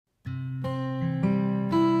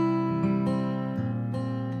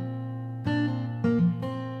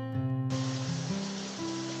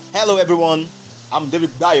Hello, everyone. I'm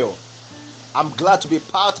David Bayo. I'm glad to be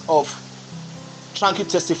part of Tranquil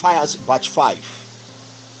Testifiers Batch 5.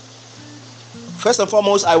 First and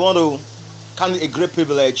foremost, I want to count it a great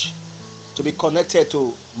privilege to be connected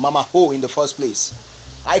to Mama Ho in the first place.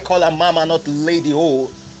 I call her Mama, not Lady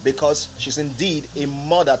Ho, because she's indeed a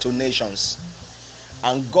mother to nations.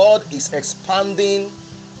 And God is expanding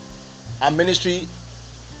our ministry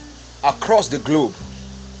across the globe.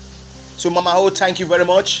 So, Mama Ho, thank you very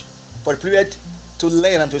much for the privilege to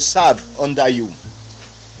learn and to serve under you.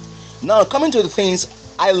 Now, coming to the things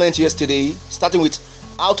I learned yesterday, starting with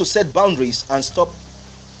how to set boundaries and stop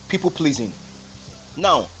people pleasing.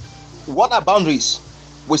 Now, what are boundaries?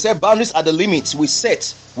 We set boundaries are the limits we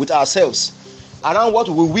set with ourselves around what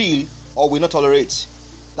we will or will not tolerate.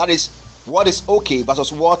 That is what is okay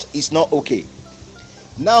versus what is not okay.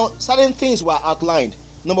 Now, certain things were outlined.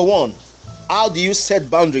 Number one, how do you set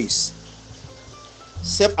boundaries?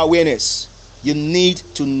 Self-awareness. You need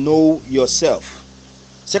to know yourself.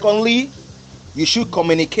 Secondly, you should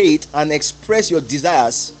communicate and express your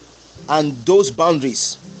desires and those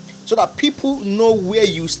boundaries so that people know where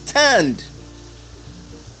you stand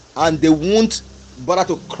and they won't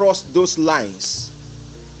bother to cross those lines.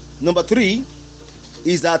 Number three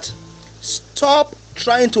is that stop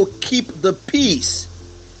trying to keep the peace.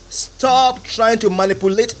 Stop trying to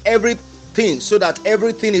manipulate everything so that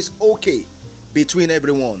everything is okay between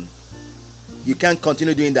everyone. You can't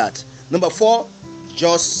continue doing that. Number four,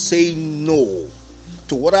 just say no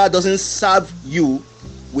to whatever doesn't serve you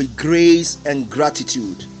with grace and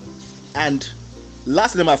gratitude. And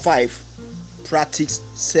last, number five, practice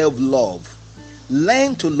self-love.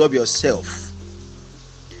 Learn to love yourself.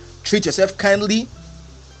 Treat yourself kindly.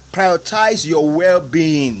 Prioritize your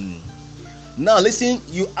well-being. Now listen,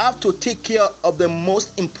 you have to take care of the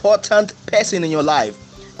most important person in your life,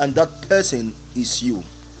 and that person is you.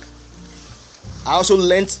 I also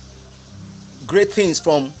learned great things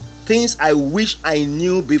from things I wish I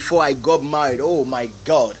knew before I got married. Oh my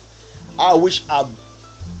God. I wish I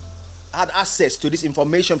had access to this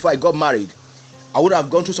information before I got married. I would have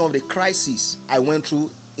gone through some of the crises I went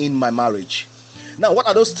through in my marriage. Now, what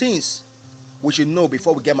are those things we should know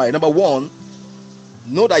before we get married? Number one,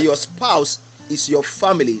 know that your spouse is your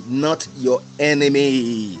family, not your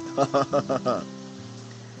enemy.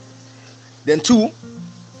 Then two,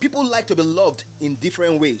 people like to be loved in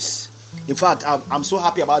different ways. In fact, I'm so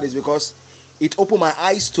happy about this because it opened my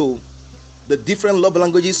eyes to the different love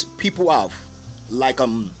languages people have, like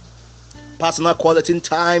personal quality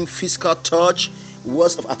time, physical touch,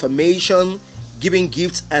 words of affirmation, giving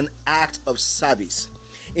gifts, and act of service.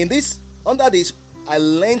 Under this, I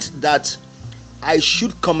learned that I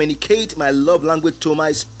should communicate my love language to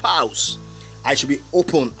my spouse. I should be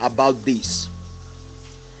open about this.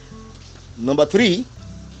 Number three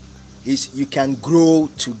is you can grow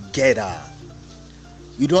together.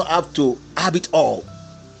 You don't have to have it all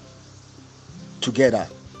together.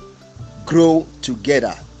 Grow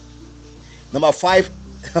together. Number five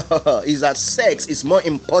is that sex is more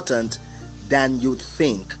important than you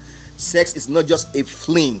think. Sex is not just a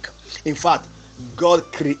fling. In fact,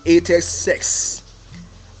 God created sex.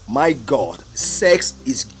 My God, sex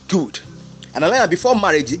is good. And I learned that before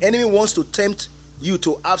marriage, the enemy wants to tempt you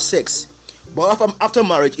to have sex. But after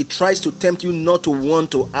marriage, it tries to tempt you not to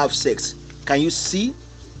want to have sex. Can you see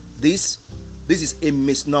this? This is a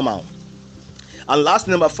misnomer. And last,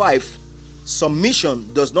 number five,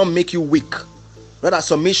 submission does not make you weak. Rather,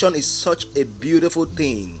 submission is such a beautiful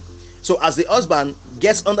thing. So as the husband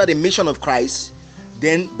gets under the mission of Christ,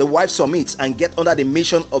 then the wife submits and gets under the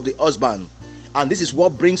mission of the husband. And this is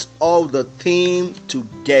what brings all the thing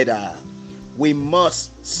together. We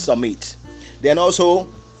must submit. Then also,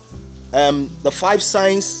 the five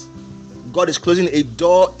signs God is closing a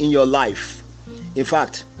door in your life. In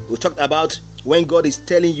fact, we talked about when God is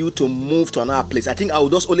telling you to move to another place. I think I will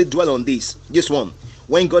just only dwell on this one.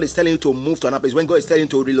 When God is telling you to move to another place, when God is telling you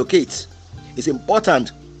to relocate, it's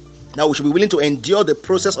important that we should be willing to endure the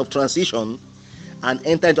process of transition and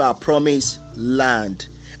enter into our promised land.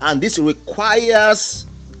 And this requires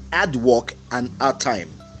hard work and hard time.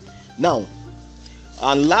 Now,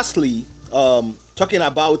 and lastly, talking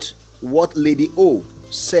about what Lady O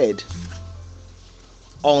said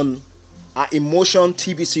on our Emotion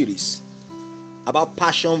TV series about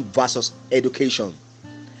passion versus education.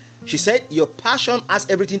 She said your passion has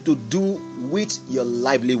everything to do with your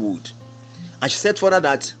livelihood. And she said further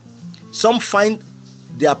that some find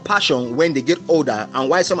their passion when they get older, and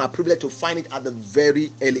why some are privileged to find it at the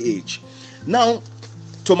very early age. Now,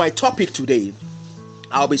 to my topic today,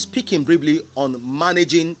 I'll be speaking briefly on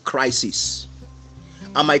managing crisis.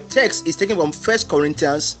 And my text is taken from 1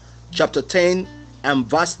 Corinthians chapter 10 and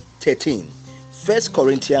verse 13. 1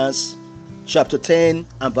 Corinthians chapter 10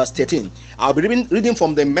 and verse 13. I'll be reading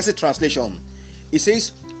from the Message translation. It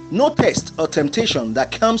says, "No test or temptation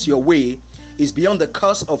that comes your way is beyond the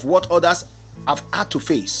curse of what others have had to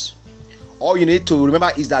face. All you need to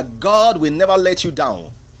remember is that God will never let you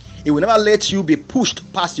down. He will never let you be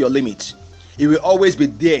pushed past your limit. He will always be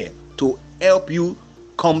there to help you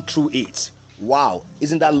come through it." Wow,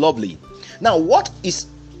 isn't that lovely? Now, what is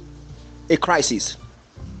a crisis?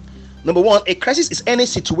 Number one, a crisis is any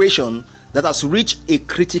situation that has reached a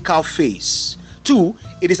critical phase. Two,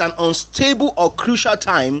 it is an unstable or crucial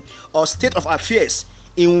time or state of affairs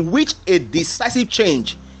in which a decisive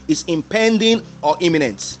change is impending or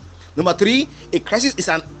imminent. Number three, a crisis is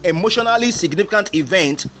an emotionally significant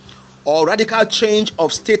event or radical change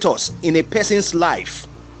of status in a person's life.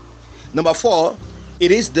 Number four,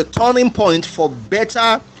 it is the turning point for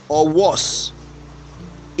better or worse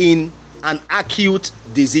in an acute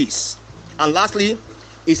disease. And lastly,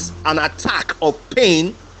 it's an attack of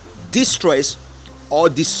pain, distress, or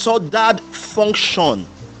disordered function.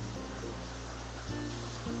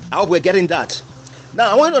 I hope we're getting that.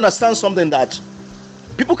 Now, I want you to understand something, that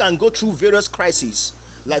people can go through various crises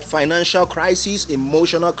like financial crisis,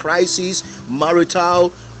 emotional crisis,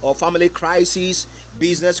 marital or family crisis,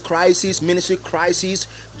 business crisis, ministry crisis,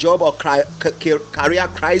 job or career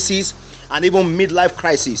crisis, and even midlife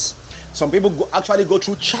crisis. Some people actually go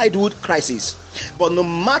through childhood crisis. But no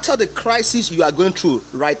matter the crisis you are going through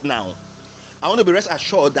right now, I want to be rest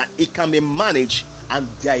assured that it can be managed and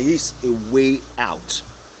there is a way out.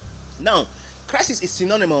 Now, crisis is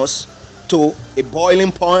synonymous to a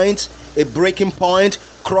boiling point, a breaking point,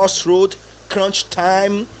 crossroad, crunch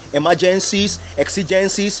time, emergencies,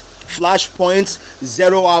 exigencies, flash points,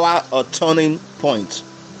 0 hour or turning point.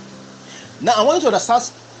 Now, I want you to understand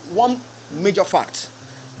one major fact,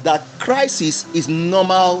 that crisis is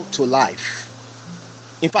normal to life.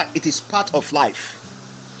 In fact, it is part of life.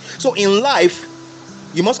 So in life,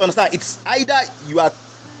 you must understand, it's either you are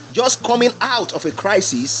just coming out of a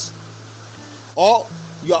crisis, or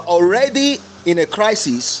you are already in a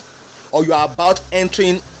crisis, or you are about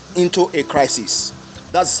entering into a crisis.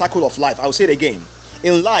 That's the cycle of life. I'll say it again.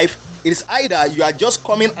 In life, it is either you are just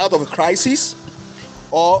coming out of a crisis,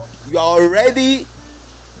 or you are already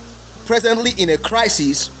presently in a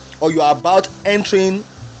crisis, or you are about entering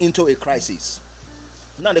into a crisis.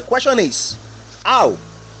 Now the question is, how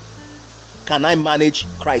can I manage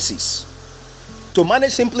crisis? To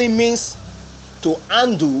manage simply means to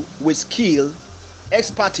handle with skill,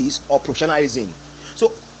 expertise, or professionalism.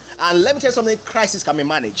 So, and let me tell you something, crisis can be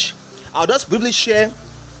managed. I'll just briefly share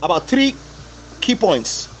about 3 key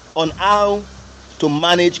points on how to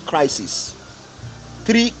manage crisis.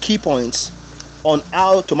 3 key points on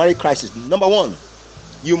how to manage crisis. Number 1,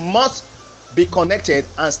 you must be connected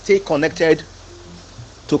and stay connected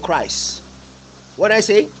to Christ. What did I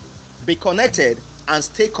say? Be connected and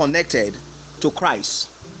stay connected to Christ.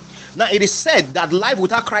 Now, it is said that life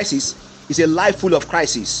without crisis is a life full of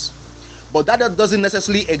crisis, but that doesn't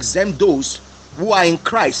necessarily exempt those who are in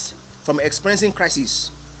Christ from experiencing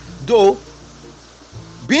crisis. Though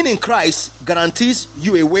being in Christ guarantees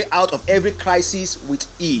you a way out of every crisis with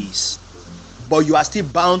ease, but you are still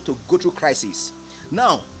bound to go through crisis.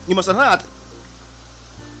 Now, you must understand that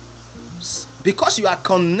because you are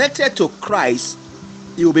connected to Christ,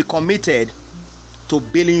 He will be committed to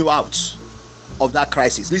bailing you out of that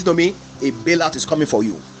crisis. Listen to me, a bailout is coming for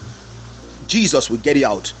you. Jesus will get you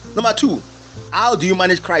out. Number 2, how do you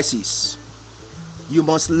manage crisis? You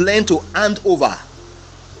must learn to hand over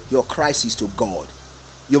your crisis to God.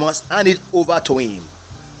 You must hand it over to Him.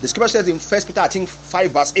 The scripture says in 1 Peter, I think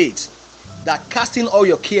 5 verse 8, that casting all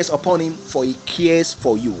your cares upon Him, for He cares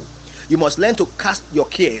for you. You must learn to cast your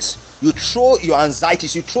cares. You throw your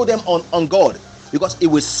anxieties, you throw them on God, because He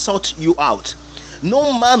will sort you out.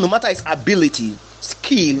 No man, no matter his ability,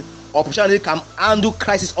 skill, or professionalism, can handle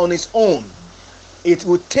crisis on his own. It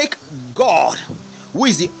will take God, who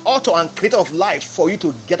is the author and creator of life, for you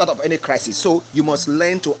to get out of any crisis. So you must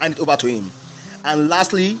learn to hand it over to Him. And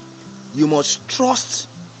lastly, you must trust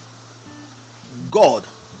God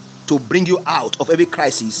to bring you out of every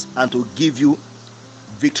crisis and to give you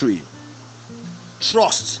victory.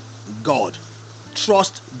 Trust God.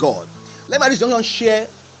 Trust God. Let me just share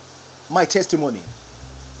my testimony.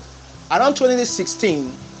 Around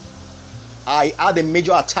 2016, I had a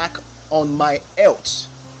major attack on my health.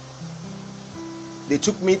 They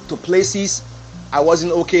took me to places I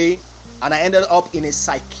wasn't okay, and I ended up in a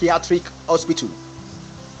psychiatric hospital.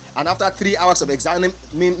 And after 3 hours of examining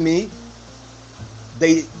me,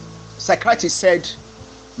 the psychiatrist said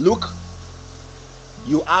Look,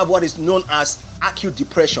 you have what is known as acute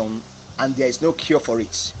depression, and there is no cure for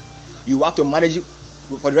it. You have to manage it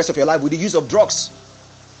for the rest of your life with the use of drugs.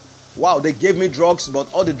 Wow, they gave me drugs,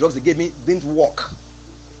 but all the drugs they gave me didn't work.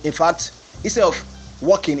 In fact, instead of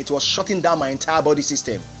working, it was shutting down my entire body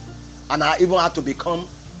system, and I even had to become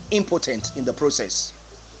impotent in the process.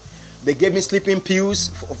 They gave me sleeping pills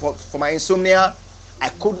for my insomnia. I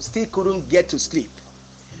still couldn't get to sleep,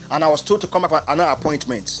 and I was told to come back for another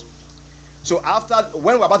appointment. So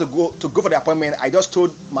when we were about to go for the appointment, I just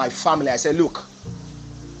told my family, I said, look,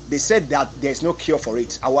 they said that there's no cure for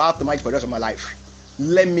it. I will have to manage for the rest of my life.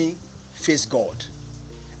 Let me face God.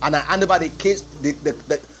 And I hand over the case,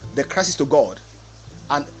 the crisis to God.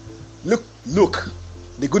 And look,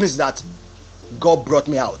 the good news is that God brought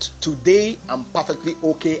me out. Today, I'm perfectly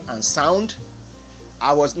okay and sound.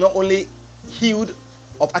 I was not only healed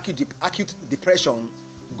of acute depression,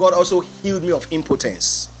 God also healed me of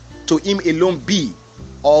impotence. To him alone be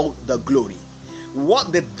all the glory.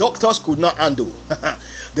 What the doctors could not handle,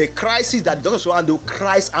 the crisis that doctors could handle,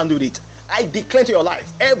 Christ handled it. I declare to your life,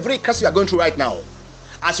 every crisis you are going through right now,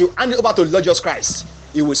 as you hand it over to Lord Jesus Christ,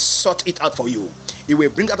 He will sort it out for you. He will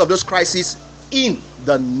bring out of those crises in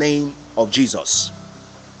the name of Jesus.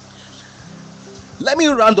 Let me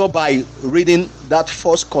round up by reading that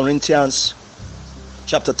 1 Corinthians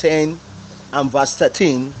chapter 10 and verse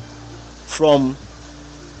 13 from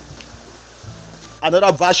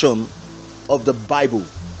another version of the Bible.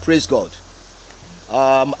 Praise God.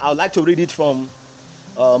 I would like to read it from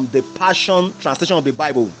the Passion translation of the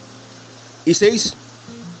Bible. It says,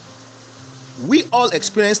 we all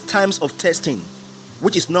experience times of testing,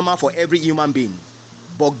 which is normal for every human being,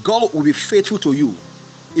 but God will be faithful to you.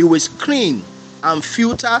 He will screen and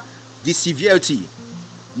filter the severity,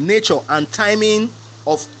 nature, and timing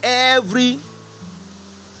of every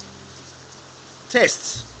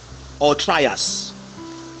test or trials.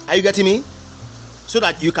 Are you getting me? So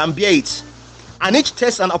that you can bear it. And each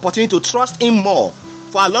test an opportunity to trust Him more.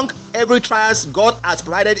 For along every trials, God has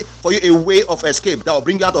provided for you a way of escape that will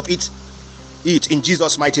bring you out of it in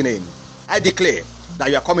Jesus' mighty name. I declare that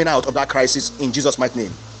you are coming out of that crisis in Jesus' mighty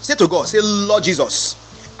name. Say to God, say, Lord Jesus,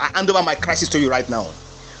 I hand over my crisis to you right now.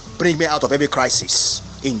 Bring me out of every crisis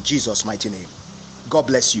in Jesus' mighty name. God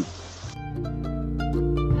bless you.